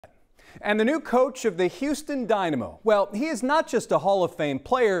And the new coach of the Houston Dynamo. Well, he is not just a Hall of Fame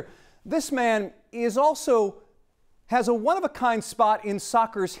player. This man is also has a one-of-a-kind spot in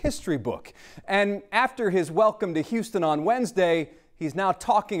soccer's history book. And after his welcome to Houston on Wednesday, he's now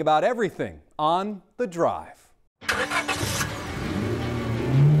talking about everything on The Drive.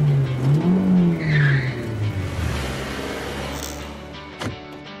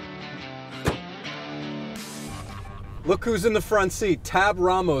 Look who's in the front seat. Tab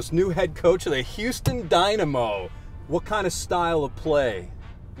Ramos, new head coach of the Houston Dynamo. What kind of style of play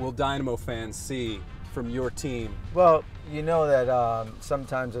will Dynamo fans see from your team? Well, you know that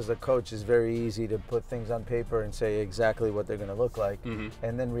sometimes as a coach it's very easy to put things on paper and say exactly what they're going to look like.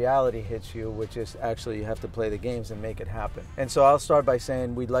 And then reality hits you, which is actually you have to play the games and make it happen. And so I'll start by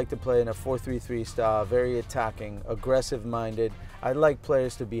saying we'd like to play in a 4-3-3 style, very attacking, aggressive-minded. I'd like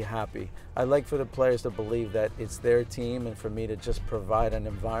players to be happy. I'd like for the players to believe that it's their team and for me to just provide an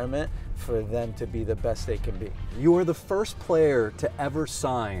environment for them to be the best they can be. You are the first player to ever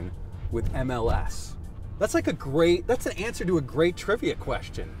sign with MLS. That's like that's an answer to a great trivia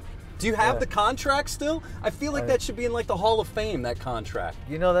question. Do you have the contract still? I feel like that should be in like the Hall of Fame, that contract.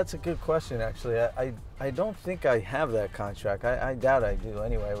 You know, that's a good question, actually. I don't think I have that contract. I doubt I do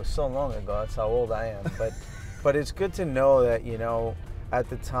anyway. It was so long ago. That's how old I am. But it's good to know that, you know, at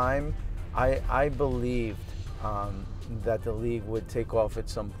the time, I believed that the league would take off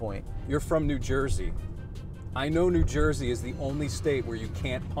at some point. You're from New Jersey. I know New Jersey is the only state where you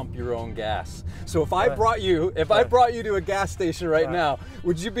can't pump your own gas. So if I brought you to a gas station right now,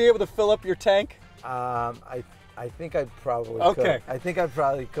 would you be able to fill up your tank? I think I probably could. I think I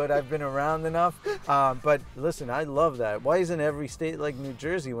probably could. I've been around enough. But listen, I love that. Why isn't every state like New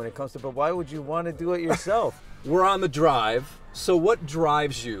Jersey when it comes to, but why would you want to do it yourself? We're on The Drive. So what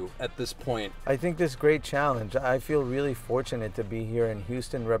drives you at this point? I think this great challenge. I feel really fortunate to be here in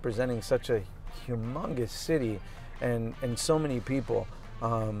Houston representing such a humongous city and so many people.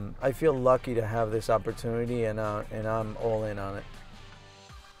 I feel lucky to have this opportunity and I'm all in on it.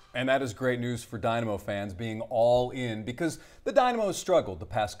 And that is great news for Dynamo fans, being all in, because the Dynamo has struggled the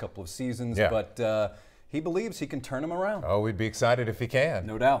past couple of seasons, but he believes he can turn them around. Oh, we'd be excited if he can.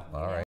 No doubt. All right.